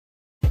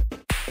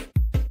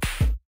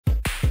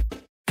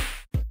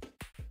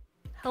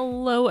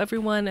Hello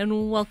everyone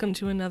and welcome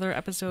to another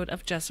episode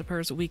of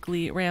Jessipurr's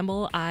Weekly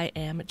Ramble. I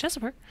am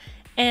Jessipurr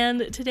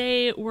and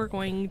today we're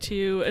going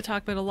to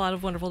talk about a lot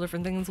of wonderful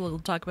different things. We'll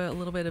talk about a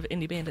little bit of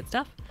indie bandit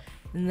stuff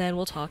and then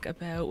we'll talk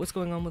about what's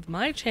going on with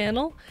my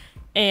channel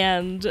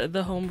and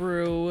the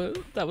homebrew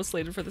that was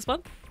slated for this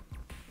month.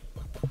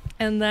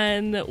 And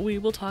then we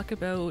will talk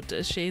about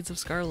Shades of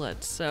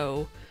Scarlet.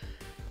 So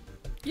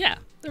yeah,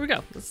 there we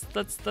go.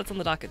 That's on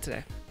the docket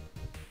today.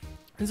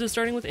 And so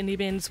starting with indie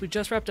bandits, we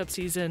just wrapped up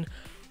season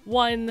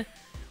 1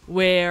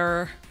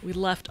 where we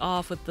left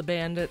off with the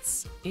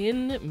bandits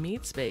in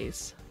Meat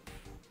Space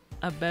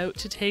about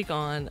to take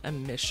on a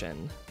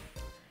mission.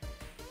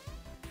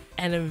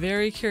 And I'm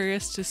very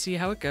curious to see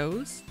how it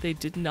goes. They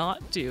did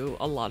not do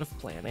a lot of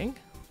planning.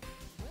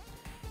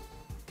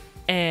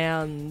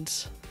 And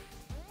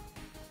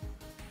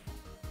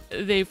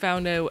they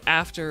found out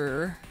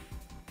after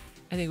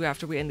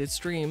we ended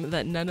stream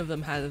that none of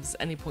them has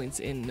any points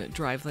in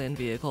Driveland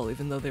vehicle,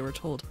 even though they were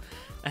told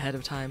ahead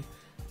of time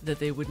that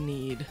they would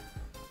need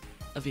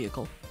a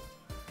vehicle.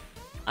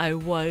 I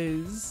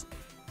was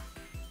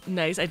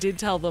nice. I did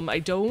tell them I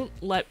don't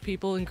let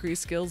people increase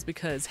skills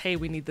because, hey,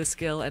 we need this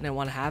skill and I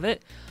want to have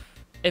it,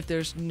 if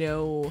there's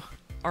no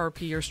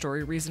RP or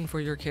story reason for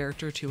your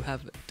character to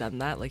have done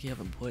that. Like your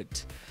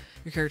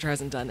character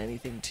hasn't done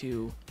anything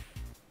to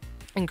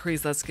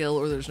increase that skill,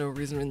 or there's no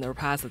reason in their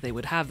past that they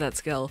would have that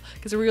skill.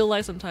 Because in real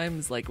life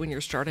sometimes, like when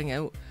you're starting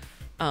out,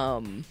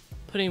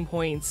 putting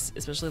points,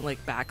 especially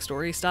like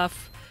backstory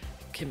stuff,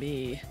 can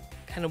be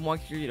kind of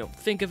wonky. You don't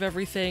think of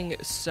everything.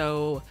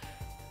 So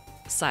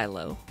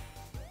Silo,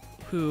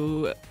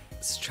 whose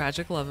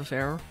tragic love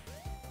affair,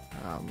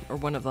 or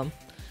one of them,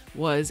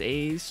 was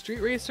a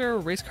street racer,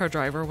 race car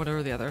driver,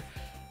 whatever the other,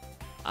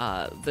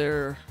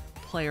 their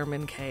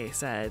playerman K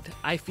said,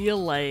 I feel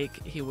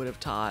like he would have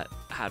taught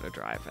how to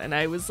drive. And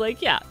I was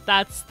like, yeah,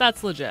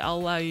 that's legit. I'll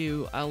allow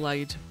you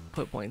to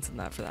put points in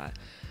that for that.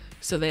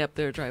 So they upped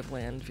their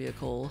Driveland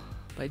vehicle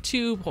by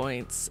 2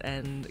 points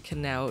and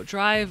can now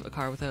drive a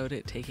car without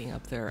it taking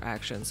up their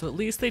action. So at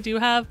least they do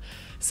have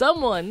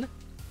someone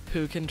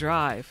who can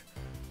drive.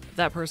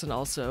 That person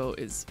also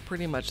is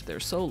pretty much their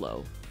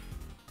solo.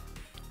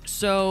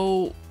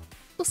 So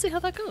we'll see how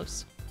that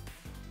goes.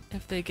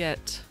 If they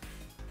get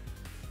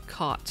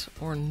caught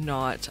or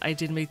not. I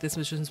did make this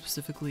mission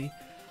specifically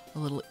a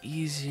little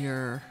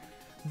easier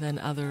than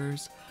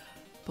others,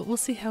 but we'll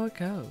see how it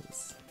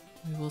goes.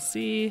 We will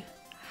see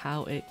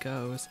how it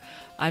goes.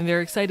 I'm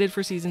very excited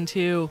for season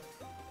 2.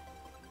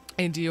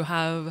 I do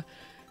have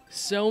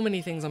so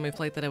many things on my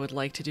plate that I would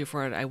like to do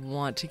for it. I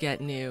want to get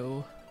a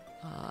new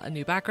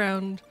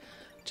background,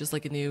 just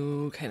like a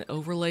new kind of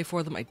overlay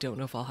for them. I don't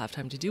know if I'll have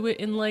time to do it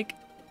in like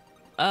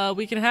a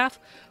week and a half.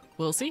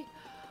 We'll see.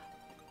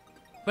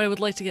 But I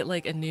would like to get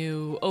like a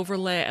new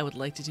overlay. I would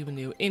like to do a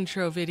new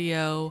intro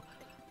video.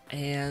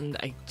 And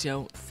I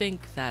don't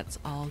think that's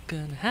all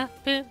gonna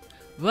happen.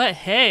 But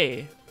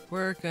hey,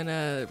 we're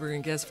gonna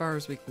get as far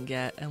as we can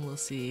get and we'll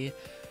see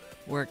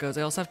where it goes.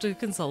 I also have to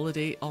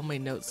consolidate all my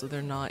notes so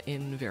they're not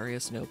in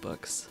various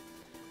notebooks.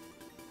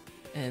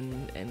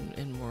 And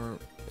more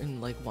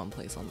in like one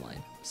place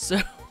online.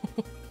 So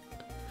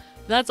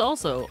that's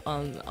also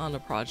on a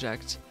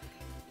project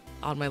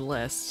on my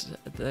list,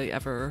 the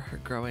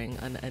ever-growing,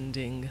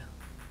 unending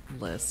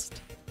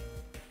list.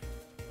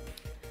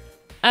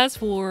 But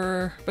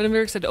I'm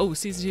very excited. Oh,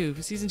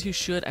 season 2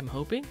 should, I'm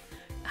hoping,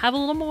 have a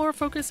little more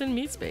focus in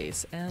Meat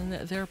Space and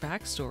their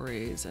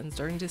backstories and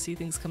starting to see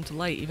things come to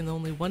light, even though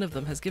only one of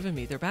them has given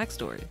me their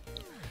backstory.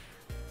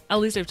 At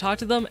least I've talked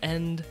to them,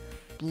 and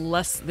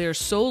they're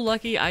so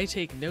lucky I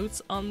take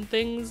notes on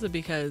things,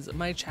 because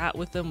my chat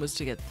with them was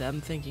to get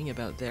them thinking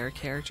about their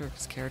character,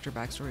 because character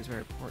backstory is very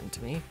important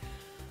to me.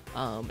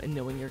 And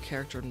knowing your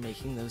character and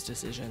making those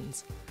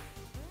decisions.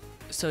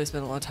 So I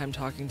spent a lot of time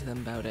talking to them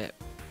about it.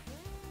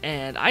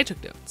 And I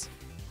took notes.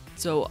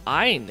 So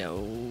I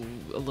know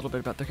a little bit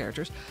about their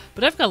characters.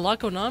 But I've got a lot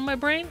going on in my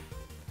brain.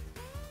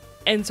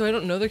 And so I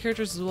don't know their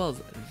characters as well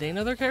as they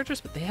know their characters,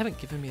 but they haven't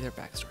given me their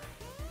backstory.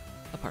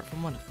 Apart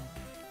from one of them.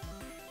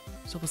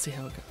 So we'll see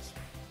how it goes.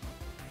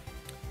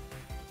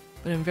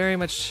 But I'm very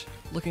much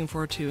looking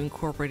forward to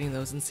incorporating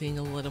those and seeing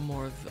a little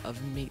more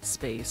of Meat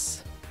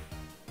Space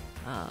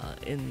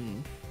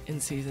in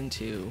season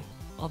 2,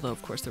 although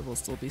of course there will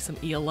still be some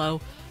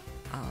ELO.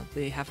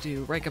 They have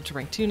to rank up to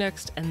rank 2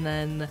 next, and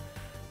then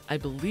I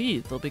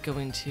believe they'll be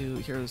going to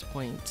Heroes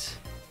Point,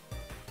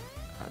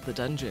 the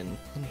dungeon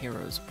in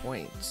Heroes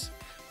Point,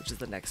 which is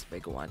the next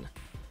big one.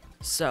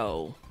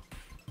 So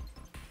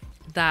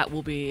that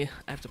will be,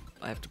 I have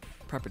to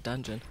prep a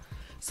dungeon,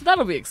 so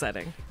that'll be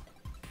exciting.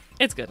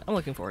 It's good. I'm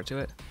looking forward to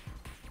it.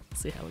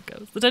 See how it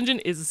goes. The dungeon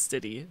is a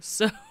city,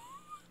 so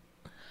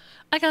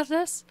I got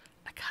this.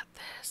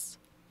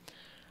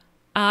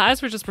 As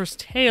for Jessipurr's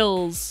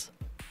Tales,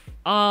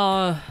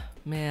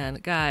 man,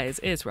 guys,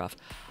 it's rough.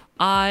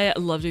 I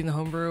love doing the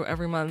homebrew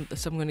every month,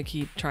 so I'm going to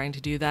keep trying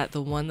to do that.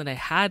 The one that I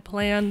had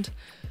planned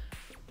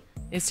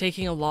is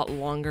taking a lot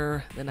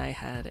longer than I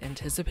had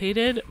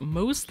anticipated,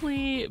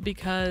 mostly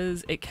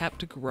because it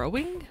kept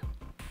growing.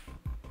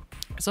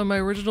 So my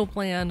original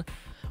plan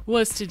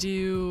was to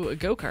do a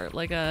go-kart,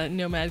 like a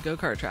nomad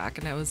go-kart track.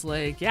 And I was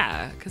like,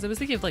 yeah, because I was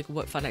thinking of like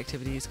what fun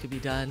activities could be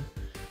done.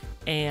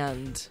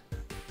 And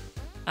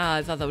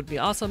I thought that would be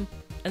awesome.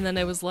 And then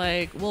I was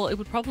like, well, it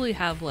would probably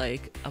have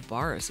like a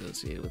bar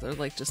associated with it, or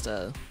like just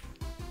a,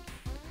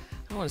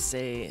 I don't want to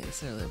say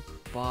necessarily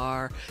a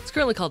bar. It's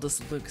currently called a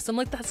saloon because I'm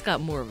like, that's got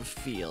more of a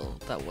feel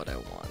than what I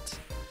want.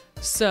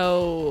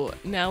 So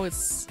now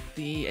it's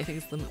I think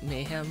it's the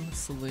Mayhem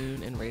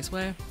Saloon and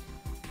Raceway,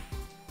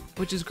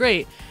 which is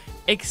great,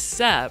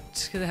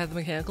 except because I have the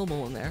mechanical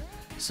bull in there.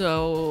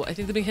 So I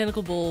think the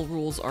mechanical bull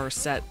rules are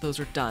set. Those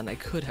are done. I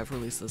could have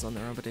released those on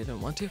their own, but I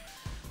didn't want to.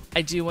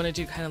 I do want to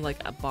do kind of like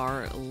a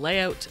bar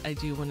layout. I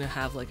do want to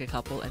have like a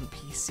couple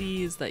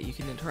NPCs that you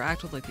can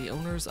interact with, like the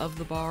owners of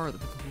the bar or the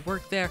people who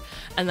work there.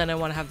 And then I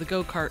want to have the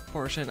go-kart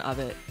portion of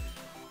it,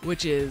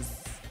 which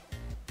is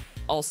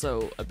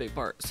also a big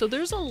part. So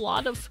there's a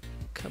lot of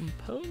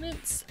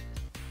components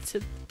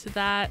to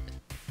that.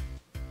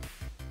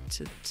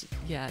 To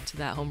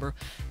that homebrew.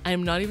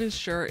 I'm not even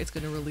sure it's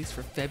going to release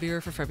for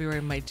February. For February,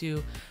 I might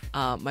do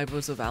my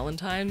Bozo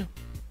Valentine,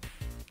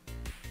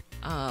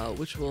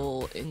 which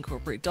will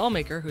incorporate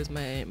Dollmaker, who's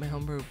my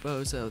homebrew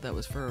bozo that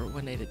was for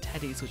One Night at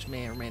Teddy's, which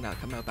may or may not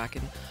come out back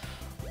in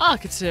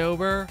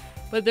October.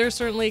 But there's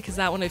certainly, because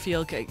that one I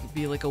feel could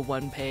be like a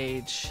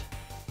one-page,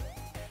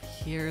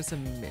 here's a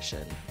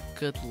mission,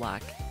 good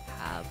luck,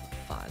 have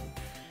fun.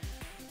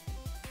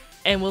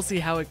 And we'll see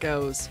how it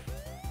goes.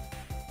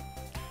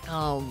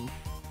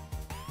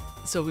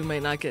 So we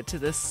might not get to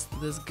this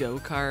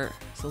go-kart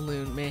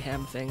saloon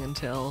mayhem thing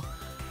until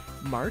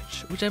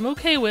March, which I'm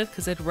okay with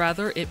because I'd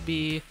rather it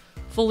be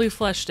fully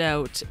fleshed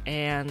out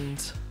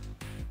and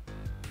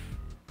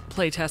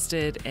play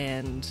tested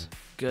and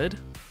good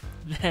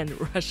than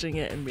rushing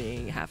it and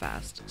being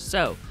half-assed.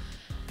 So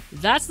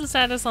that's the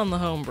status on the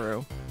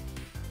homebrew.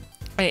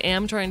 I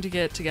am trying to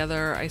get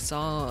together. I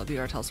saw the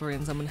Artel story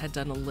and someone had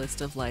done a list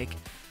of like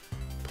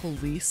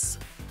police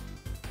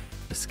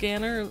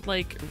scanner,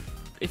 like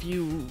if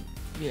you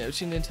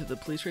tune into the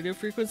police radio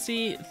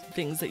frequency,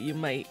 things that you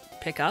might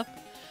pick up.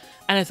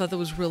 And I thought that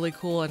was really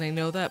cool. And I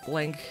know that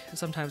blank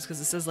sometimes, because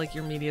it says like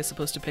your media is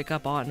supposed to pick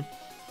up on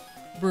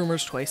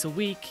rumors twice a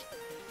week.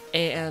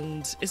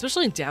 And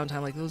especially in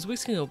downtime, like those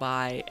weeks can go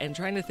by, and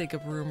trying to think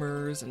of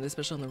rumors, and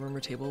especially on the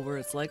rumor table where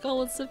it's like,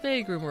 oh, it's a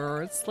vague rumor,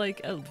 or it's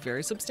like a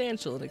very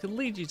substantial and it could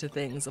lead you to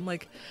things. I'm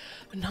like,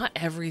 but not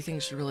everything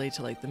should relate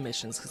to like the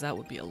missions, because that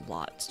would be a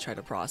lot to try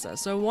to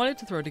process. So I wanted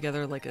to throw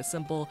together like a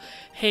simple,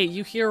 hey,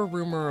 you hear a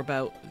rumor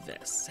about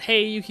this.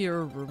 Hey, you hear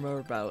a rumor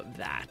about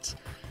that.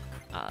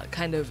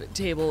 Kind of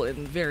table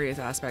in various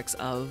aspects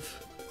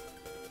of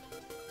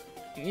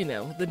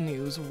the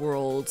news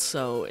world.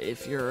 So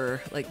if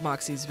you're like,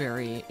 Moxie's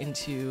very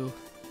into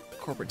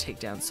corporate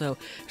takedown, so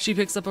she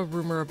picks up a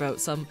rumor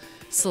about some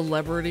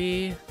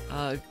celebrity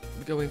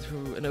going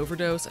through an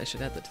overdose. I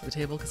should add that to the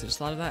table because I just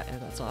thought of that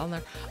and that's all on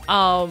there.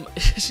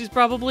 She's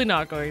probably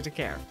not going to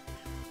care,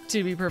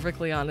 to be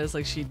perfectly honest.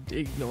 Like, she'd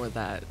ignore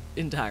that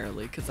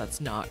entirely because that's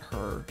not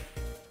her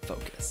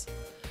focus.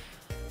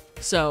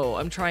 So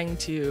I'm trying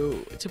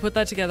to put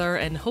that together,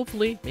 and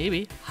hopefully,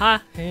 maybe,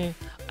 I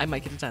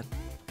might get it done.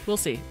 We'll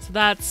see. So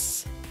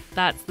that's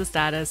the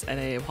status, and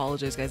I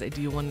apologize, guys. I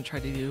do want to try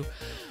to do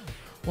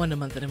one a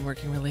month, and I'm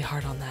working really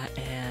hard on that,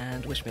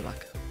 and wish me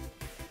luck.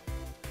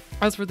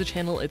 As for the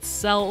channel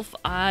itself,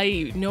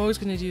 I know I was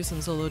going to do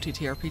some solo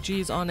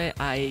TTRPGs on it.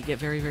 I get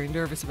very, very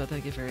nervous about that. I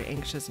get very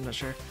anxious. I'm not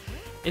sure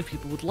if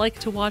people would like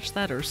to watch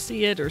that or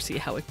see it or see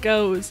how it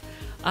goes.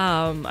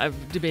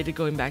 I've debated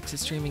going back to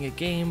streaming a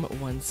game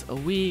once a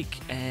week,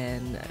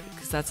 and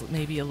because that's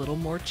maybe a little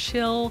more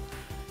chill,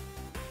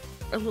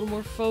 a little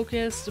more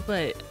focused,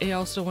 but I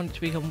also want it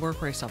to become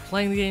work where I stop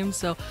playing the game.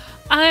 So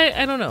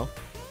I don't know.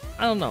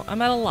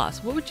 I'm at a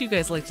loss. What would you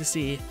guys like to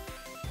see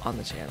on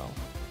the channel?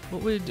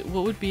 What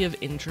would be of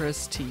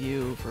interest to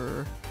you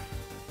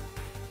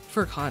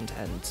for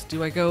content?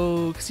 Do I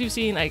go, because you've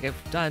seen, I've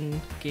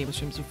done game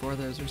streams before,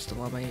 those are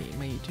still on my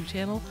YouTube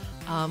channel,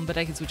 but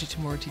I can switch it to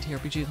more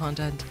TTRPG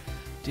content,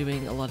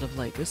 doing a lot of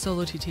like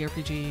solo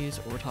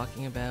TTRPGs, or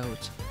talking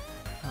about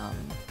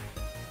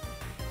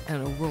I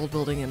don't know, world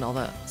building and all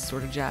that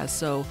sort of jazz.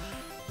 So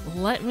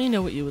let me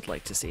know what you would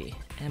like to see,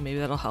 and maybe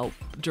that'll help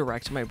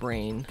direct my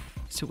brain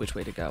to which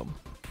way to go.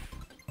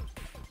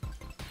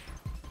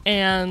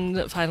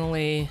 And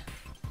finally,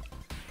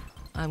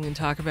 I'm going to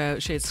talk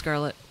about Shades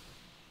Scarlet.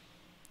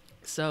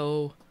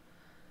 So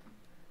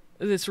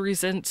this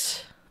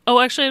recent,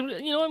 actually, I'm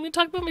going to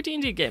talk about my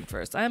D&D game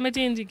first. I had my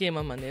D&D game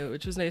on Monday,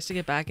 which was nice to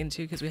get back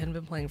into because we hadn't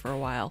been playing for a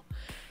while.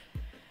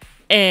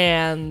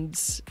 And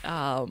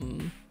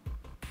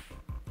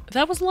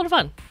that was a lot of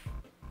fun.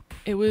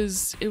 It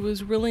was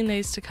really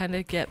nice to kind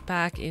of get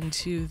back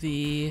into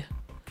the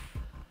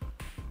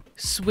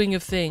swing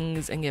of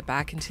things and get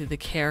back into the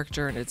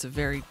character, and it's a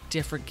very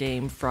different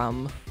game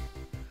from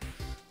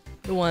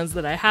the ones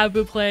that I have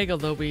been playing,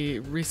 although we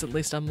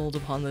recently stumbled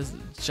upon this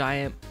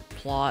giant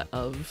plot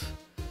of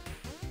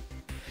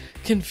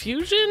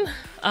confusion.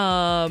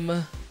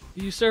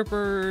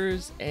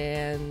 usurpers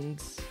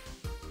and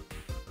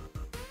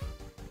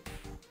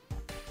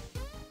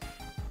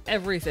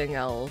everything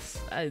else.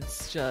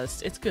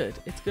 It's good.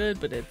 It's good,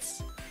 but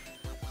it's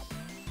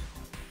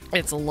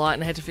a lot,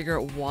 and I had to figure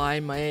out why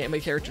my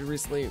character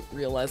recently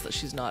realized that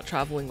she's not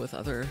traveling with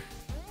other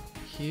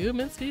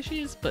human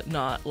species, but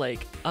not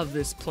like of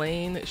this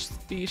plane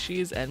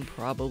species, and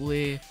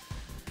probably,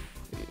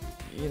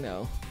 you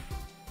know,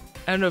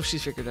 I don't know if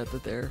she's figured out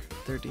that they're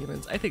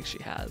demons. I think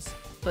she has,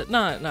 but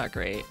not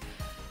great.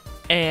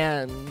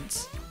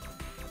 And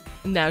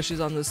now she's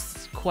on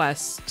this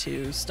quest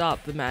to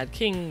stop the Mad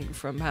King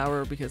from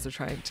power because they're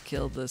trying to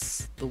kill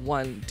the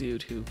one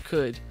dude who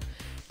could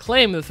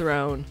claim the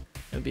throne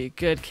and be a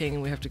good king,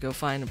 and we have to go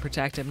find and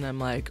protect him. And I'm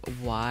like,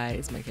 why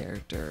is my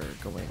character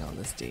going on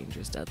this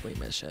dangerous, deadly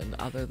mission,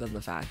 other than the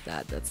fact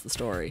that that's the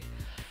story?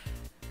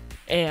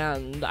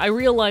 And I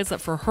realized that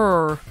for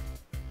her,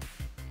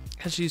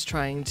 because she's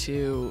trying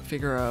to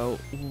figure out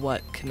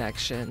what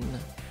connection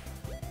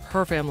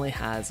her family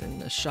has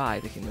in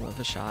Ashai, the kingdom of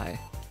Ashai,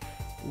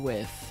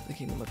 with the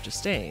kingdom of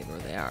Justine, where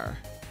they are,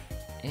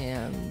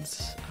 and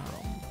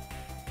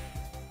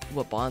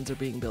what bonds are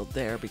being built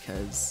there,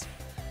 because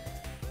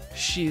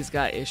she's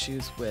got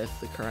issues with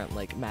the current,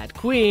 like, Mad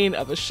Queen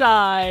of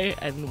Ashai,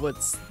 and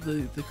what's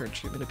the current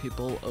treatment of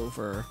people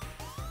over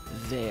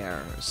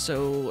there.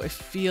 So I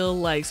feel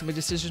like, so my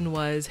decision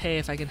was, hey,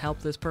 if I can help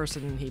this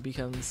person and he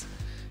becomes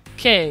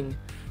king,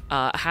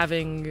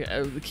 having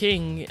the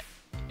king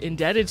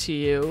indebted to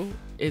you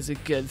is a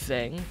good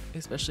thing,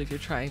 especially if you're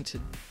trying to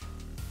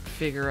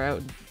figure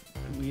out,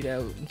 weed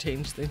out, and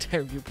change the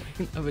entire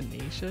viewpoint of a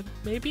nation,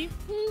 maybe?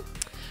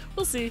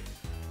 We'll see.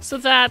 So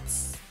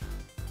that's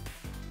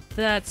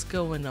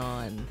going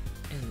on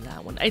in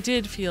that one. I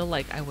did feel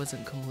like I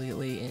wasn't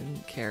completely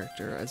in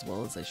character as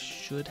well as I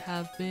should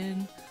have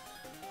been.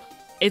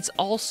 It's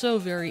also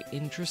very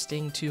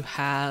interesting to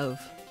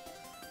have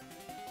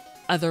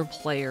other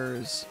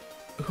players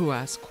who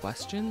ask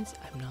questions.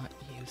 I'm not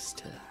used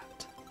to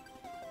that,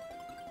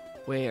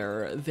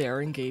 where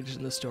they're engaged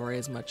in the story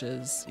as much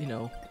as, you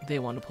know, they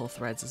want to pull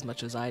threads as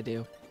much as I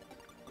do,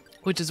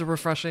 which is a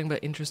refreshing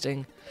but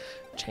interesting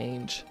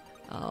change.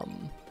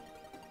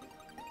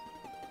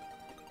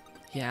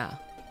 Yeah,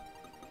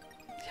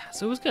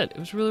 so it was good. It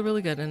was really,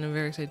 really good, and I'm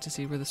very excited to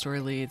see where the story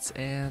leads,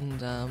 and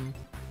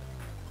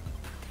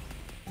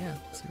yeah,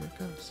 see where it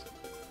goes.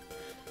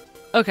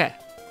 Okay,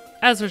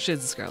 as for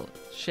Shades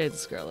of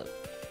Scarlet,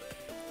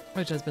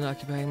 which has been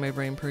occupying my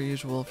brain per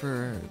usual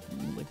for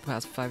like the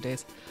past 5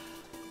 days.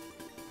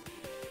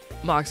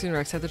 Moxie and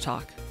Rex had their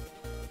talk,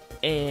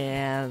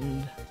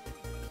 and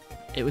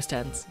it was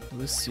tense. It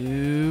was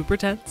super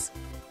tense.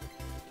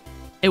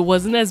 It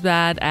wasn't as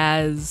bad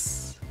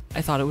as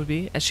I thought it would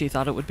be, as she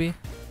thought it would be.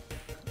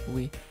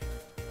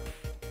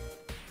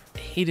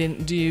 He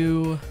didn't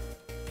do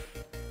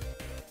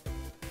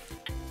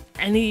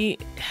any...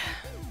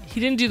 He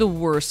didn't do the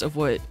worst of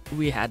what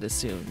we had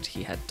assumed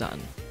he had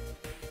done,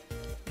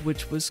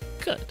 which was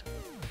good.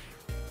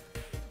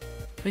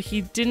 But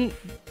he didn't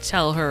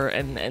tell her,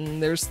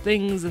 and there's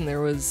things, and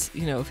there was,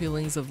 you know,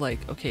 feelings of like,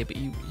 okay, but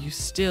you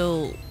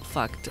still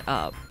fucked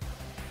up.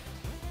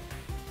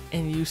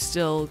 And you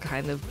still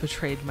kind of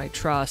betrayed my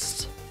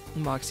trust.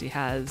 Moxie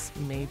has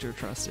major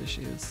trust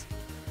issues.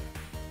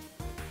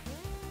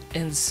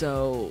 And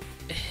so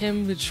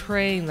him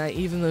betraying that,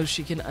 even though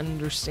she can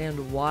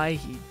understand why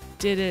he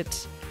did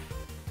it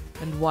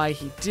and why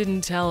he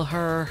didn't tell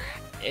her,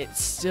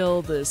 it's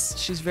still this,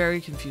 she's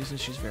very confused and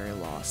she's very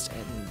lost.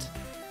 And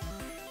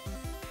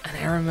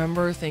I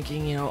remember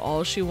thinking, you know,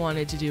 all she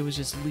wanted to do was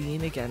just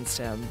lean against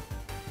him,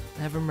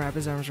 have him wrap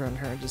his arms around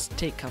her, and just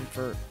take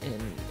comfort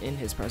in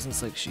his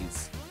presence, like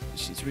she's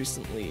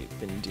recently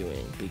been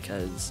doing,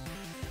 because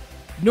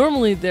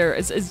normally they're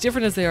as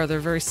different as they are, they're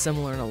very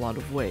similar in a lot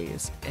of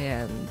ways.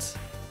 And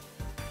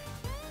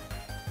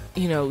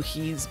you know,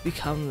 he's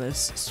become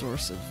this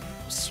source of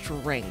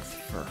strength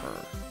for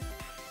her,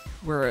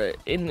 where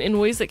in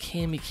ways that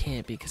Cammy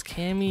can't, because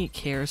Cammy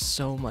cares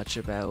so much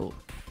about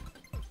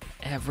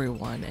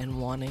everyone and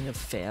wanting a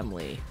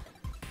family,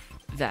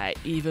 that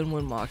even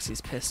when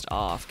Moxie's pissed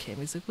off,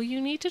 Cammy's like, well, you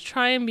need to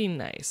try and be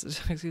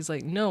nice. He's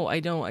like, no, I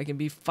don't. I can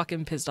be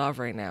fucking pissed off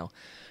right now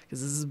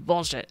because this is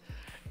bullshit.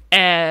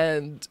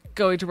 And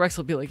going to Rex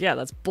will be like, yeah,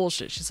 that's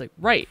bullshit. She's like,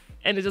 right.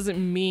 And it doesn't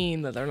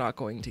mean that they're not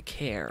going to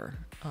care.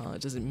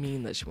 It doesn't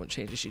mean that she won't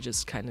change it. She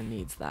just kind of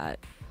needs that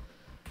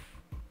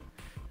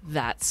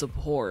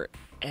support.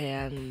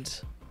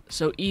 And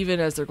so even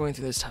as they're going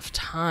through this tough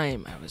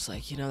time, I was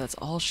like, you know, that's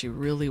all she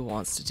really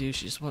wants to do.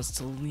 She just wants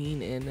to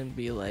lean in and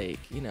be like,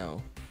 you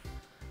know,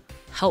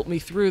 help me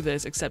through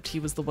this, except he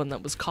was the one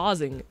that was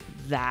causing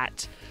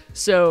that.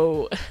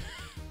 So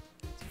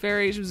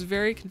she was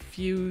very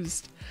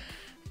confused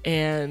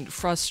and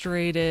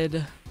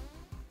frustrated,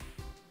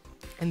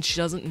 and she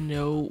doesn't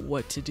know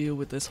what to do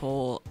with this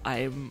whole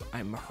I'm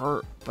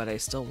hurt, but I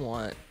still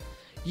want,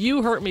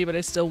 you hurt me, but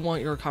I still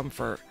want your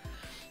comfort.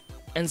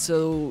 And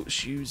so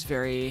she was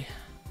very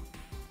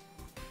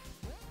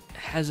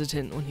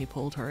hesitant when he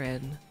pulled her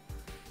in.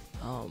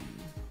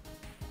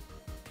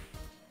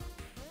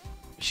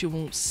 she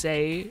won't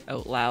say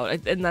out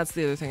loud. And that's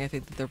the other thing, I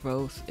think that they're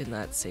both in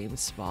that same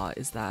spot,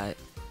 is that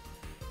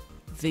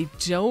they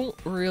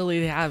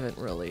haven't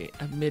really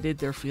admitted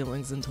their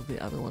feelings until the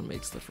other one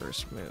makes the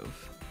first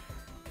move.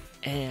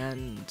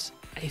 And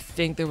I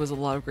think there was a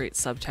lot of great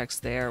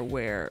subtext there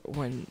where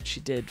when she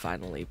did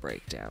finally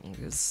break down,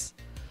 because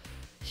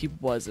he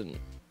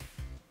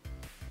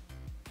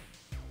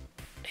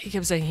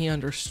kept saying he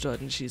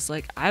understood, and she's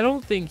like, I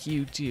don't think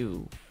you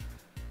do,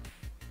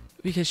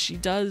 because she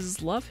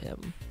does love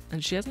him,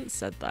 and she hasn't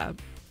said that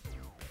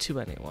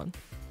to anyone.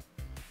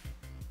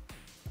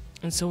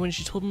 And so when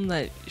she told him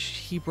that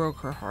he broke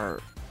her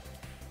heart,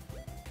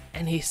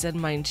 and he said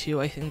mine too,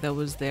 I think that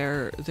was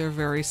their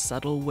very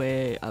subtle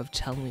way of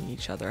telling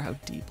each other how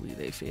deeply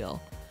they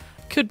feel.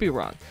 Could be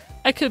wrong.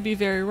 I could be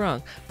very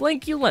wrong.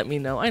 Blake, you let me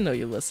know. I know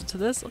you listen to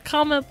this.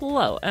 Comment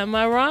below. Am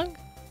I wrong?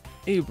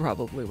 You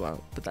probably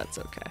won't, but that's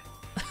okay.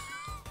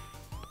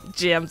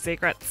 GM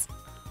secrets.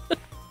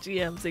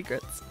 GM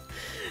secrets.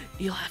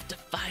 You'll have to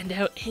find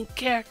out in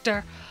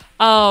character.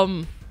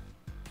 But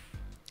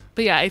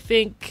yeah, I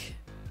think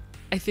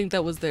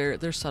that was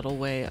their subtle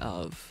way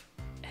of,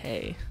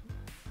 hey,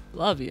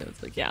 love you.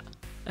 It's like, yeah.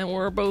 And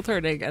we're both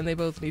hurting, and they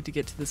both need to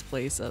get to this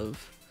place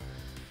of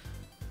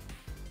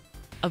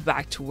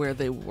back to where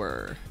they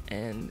were,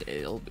 and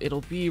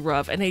it'll be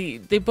rough. And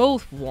they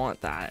both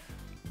want that,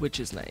 which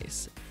is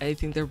nice. I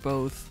think they're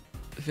both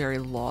very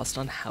lost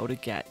on how to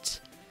get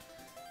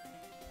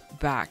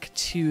back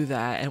to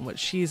that, and what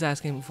she's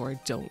asking for, I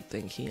don't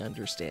think he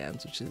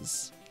understands, which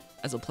is,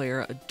 as a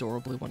player,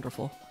 adorably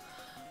wonderful.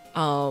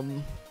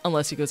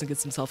 Unless he goes and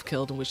gets himself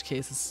killed, in which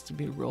case it's to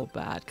be real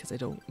bad, because I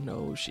don't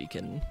know she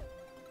can.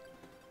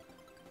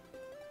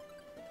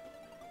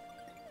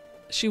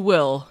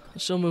 She'll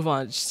move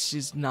on.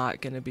 She's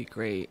not gonna be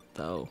great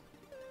though.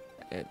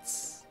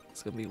 It's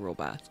gonna be real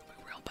bad. It's gonna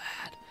be real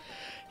bad.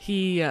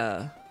 He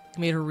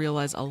made her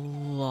realize a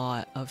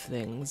lot of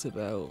things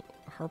about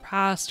her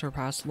past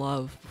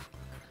love,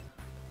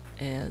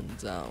 and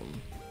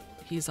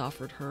he's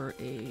offered her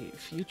a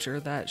future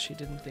that she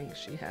didn't think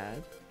she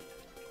had.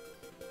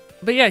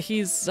 But yeah,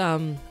 he's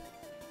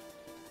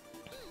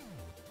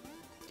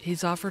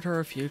offered her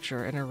a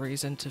future and a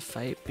reason to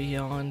fight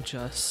beyond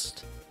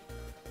just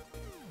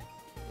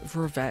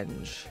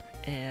revenge,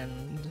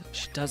 and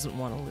she doesn't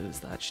want to lose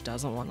that. She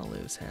doesn't want to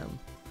lose him.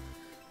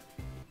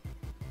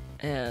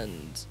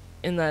 And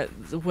in that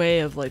way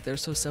of, like, they're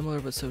so similar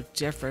but so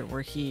different,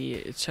 where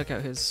he took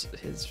out his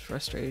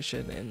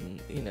frustration and,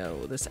 you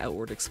know, this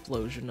outward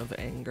explosion of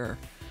anger,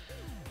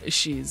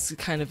 she's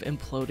kind of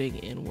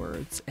imploding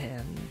inwards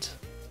and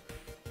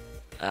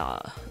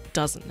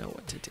doesn't know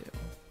what to do,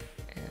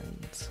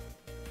 and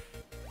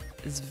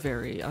is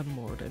very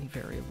unmoored and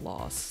very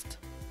lost,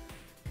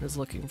 and is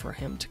looking for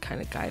him to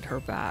kind of guide her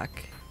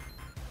back.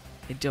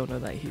 I don't know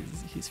that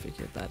he's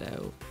figured that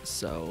out,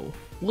 so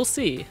we'll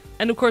see.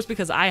 And of course,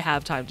 because I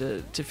have time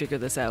to figure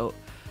this out,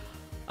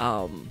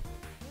 I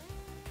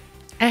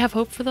have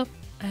hope for them.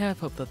 I have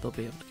hope that they'll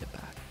be able to get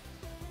back,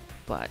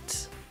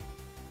 but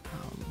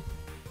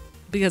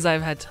because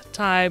I've had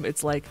time,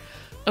 it's like,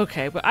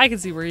 okay, but I can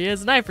see where he is,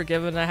 and I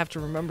forgive him, and I have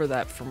to remember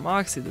that for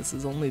Moxie, this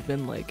has only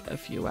been like a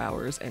few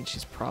hours, and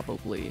she's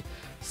probably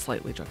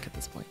slightly drunk at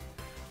this point.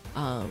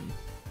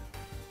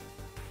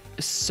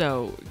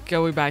 So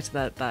going back to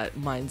that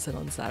mindset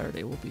on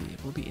Saturday will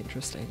be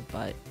interesting,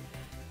 but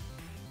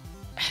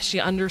she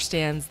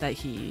understands that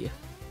he,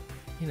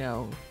 you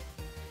know,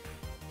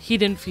 he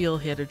didn't feel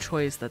he had a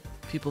choice, that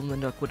people in the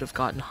Nook would have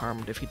gotten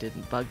harmed if he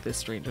didn't bug this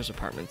stranger's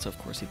apartment, so of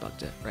course he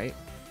bugged it, right?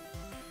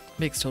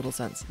 Makes total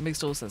sense. Makes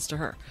total sense to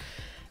her.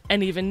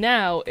 And even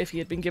now, if he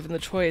had been given the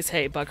choice,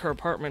 hey, bug her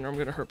apartment or I'm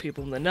going to hurt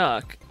people in the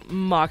Nook,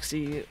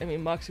 Moxie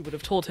would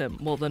have told him,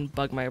 well, then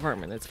bug my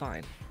apartment. It's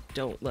fine.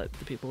 Don't let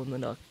the people in the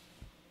Nook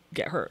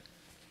get hurt.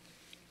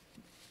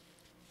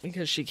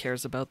 Because she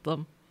cares about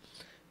them.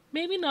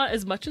 Maybe not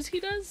as much as he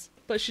does,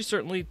 but she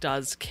certainly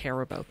does care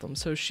about them.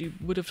 So she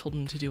would have told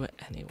him to do it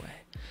anyway.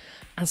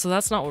 And so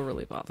that's not what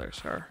really bothers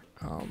her.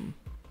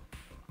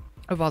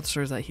 What bothers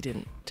her is that he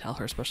didn't tell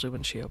her, especially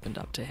when she opened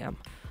up to him.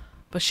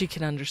 But she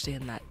can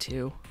understand that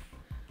too.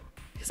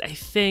 Because I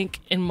think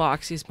in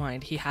Moxie's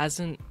mind, he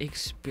hasn't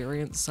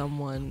experienced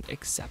someone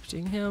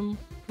accepting him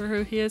for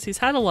who he is. He's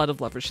had a lot of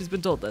lovers. She's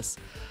been told this.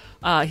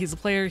 He's a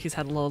player. He's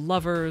had a lot of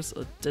lovers.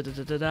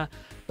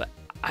 But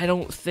I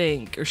don't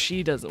think, or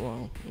she doesn't,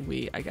 well,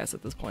 we, I guess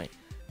at this point,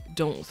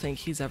 don't think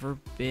he's ever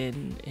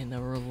been in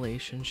a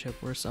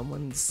relationship where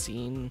someone's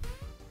seen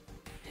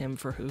him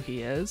for who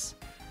he is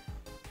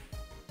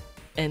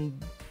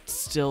and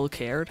still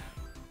cared.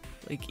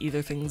 Like,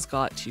 either things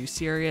got too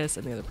serious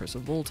and the other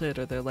person bolted,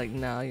 or they're like,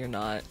 no, you're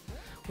not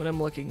what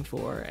I'm looking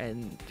for,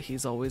 and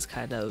he's always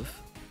kind of,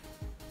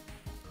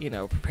 you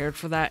know, prepared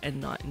for that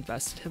and not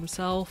invested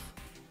himself.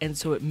 And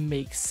so it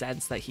makes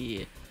sense that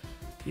he's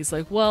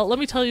like, well, let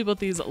me tell you about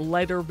these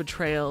lighter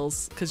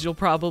betrayals, because you'll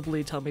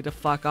probably tell me to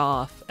fuck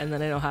off, and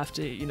then I don't have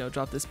to, you know,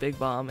 drop this big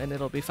bomb and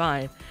it'll be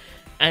fine.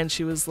 And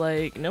she was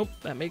like, nope,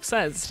 that makes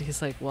sense. And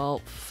he's like,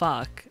 well,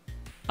 fuck.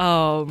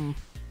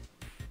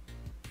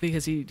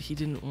 because he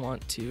didn't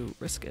want to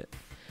risk it.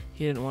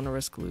 He didn't want to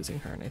risk losing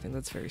her, and I think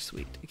that's very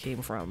sweet. It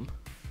came from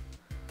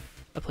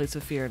a place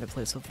of fear and a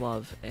place of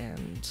love,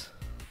 and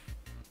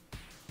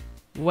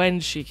when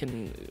she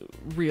can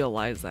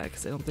realize that,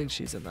 because I don't think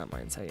she's in that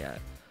mindset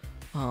yet,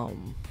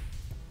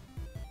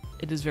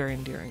 it is very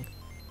endearing.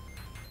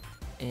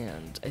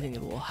 And I think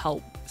it will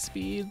help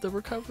speed the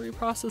recovery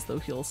process, though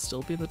he'll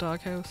still be in the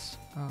doghouse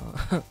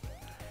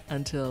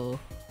until,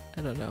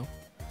 I don't know,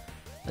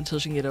 until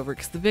she can get over it.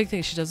 Because the big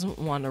thing, she doesn't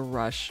want to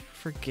rush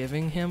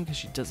forgiving him because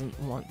she doesn't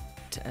want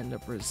to end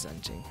up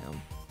resenting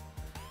him.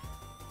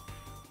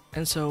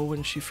 And so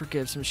when she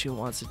forgives him, she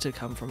wants it to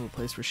come from a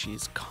place where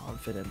she's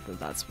confident that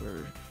that's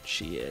where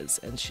she is,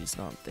 and she's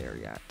not there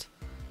yet.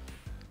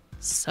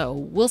 So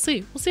we'll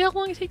see. We'll see how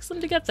long it takes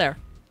them to get there.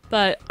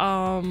 But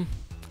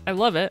I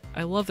love it.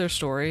 I love their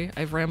story.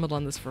 I've rambled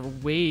on this for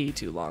way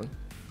too long.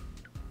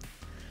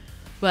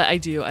 But I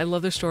do. I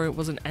love their story. It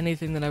wasn't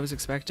anything that I was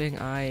expecting.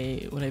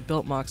 When I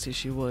built Moxie,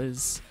 she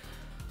was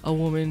a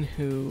woman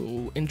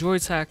who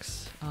enjoyed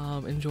sex,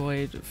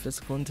 enjoyed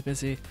physical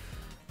intimacy,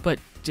 but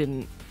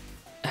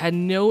had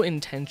no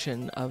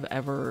intention of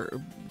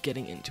ever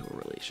getting into a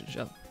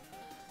relationship.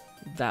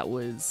 That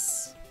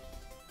was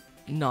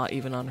not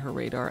even on her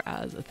radar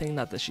as a thing.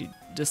 Not that she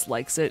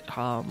dislikes it.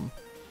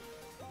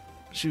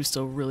 She was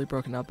still really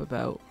broken up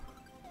about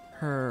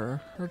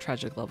her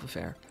tragic love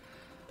affair.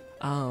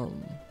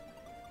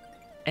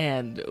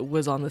 And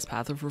was on this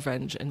path of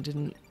revenge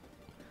and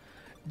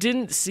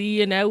didn't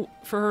see an out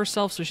for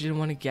herself, so she didn't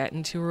want to get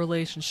into a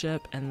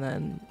relationship, and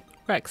then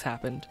Rex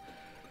happened.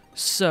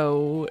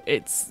 So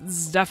it's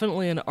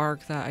definitely an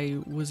arc that I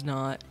was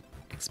not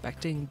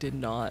expecting,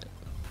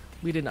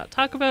 we did not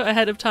talk about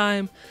ahead of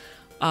time.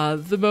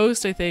 The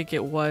most I think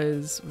it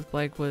was with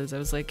Blake was I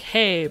was like,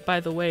 hey, by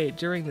the way,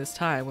 during this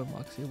time when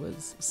Moxie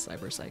was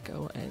cyber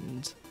psycho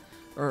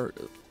or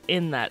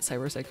in that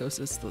cyber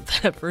psychosis,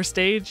 that first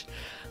stage,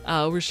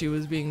 where she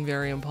was being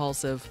very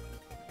impulsive,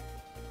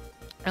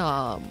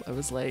 I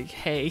was like,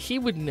 hey, he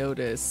would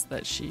notice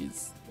that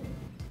she's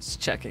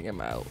checking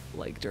him out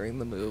like during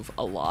the move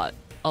a lot,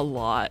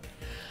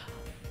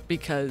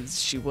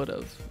 because she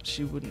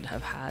wouldn't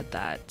have had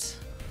that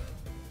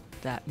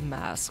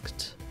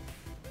masked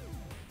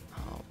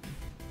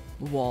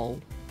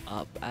wall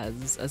up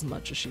as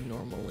much as she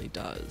normally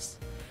does.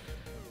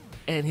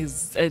 And he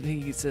said,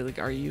 like,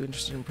 are you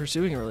interested in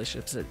pursuing a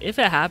relationship? I said, if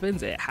it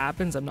happens, it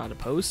happens. I'm not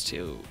opposed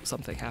to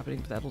something happening,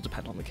 but that'll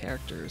depend on the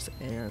characters.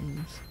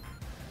 And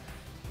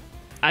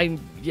I don't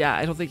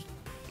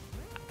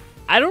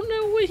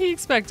know what he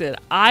expected.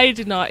 I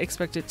did not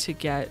expect it to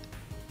get,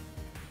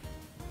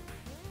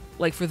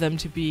 like, for them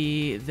to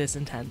be this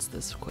intense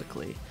this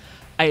quickly.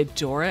 I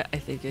adore it. I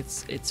think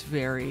it's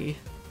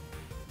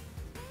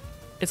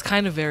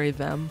kind of very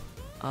them.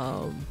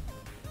 And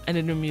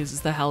it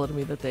amuses the hell out of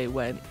me that they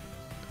went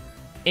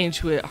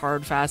into it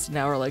hard, fast, and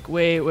now we're like,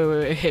 wait,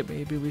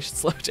 maybe we should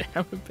slow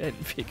down a bit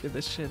and figure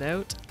this shit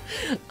out.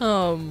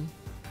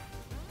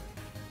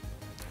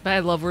 But I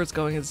love where it's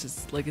going. It's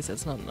just, like I said,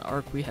 it's not an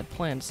arc we had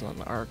planned. It's not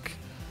an arc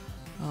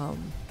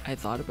I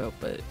thought about,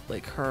 but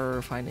like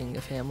her finding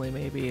a family,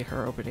 maybe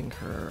her opening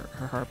her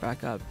heart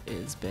back up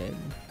has been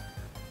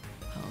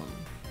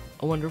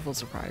a wonderful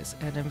surprise,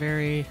 and I'm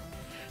very,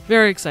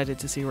 very excited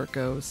to see where it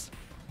goes.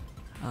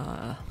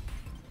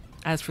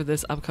 As for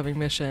this upcoming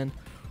mission,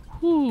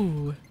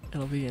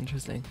 it'll be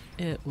interesting.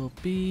 It will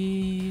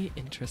be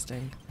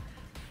interesting.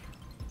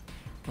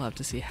 We'll have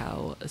to see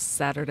how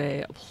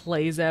Saturday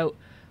plays out.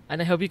 And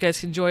I hope you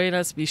guys can join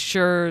us. Be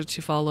sure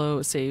to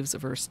follow Saves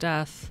vs.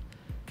 Death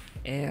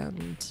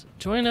and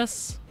join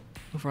us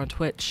over on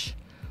Twitch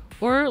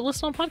or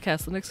listen on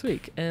podcast the next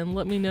week and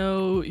let me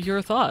know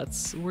your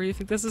thoughts, where you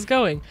think this is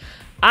going.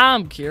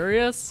 I'm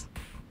curious.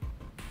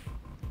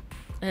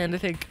 And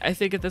I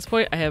think at this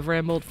point I have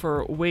rambled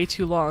for way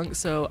too long.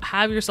 So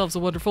have yourselves a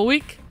wonderful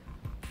week,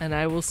 and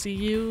I will see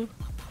you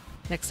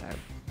next time.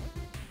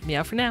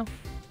 Meow for now.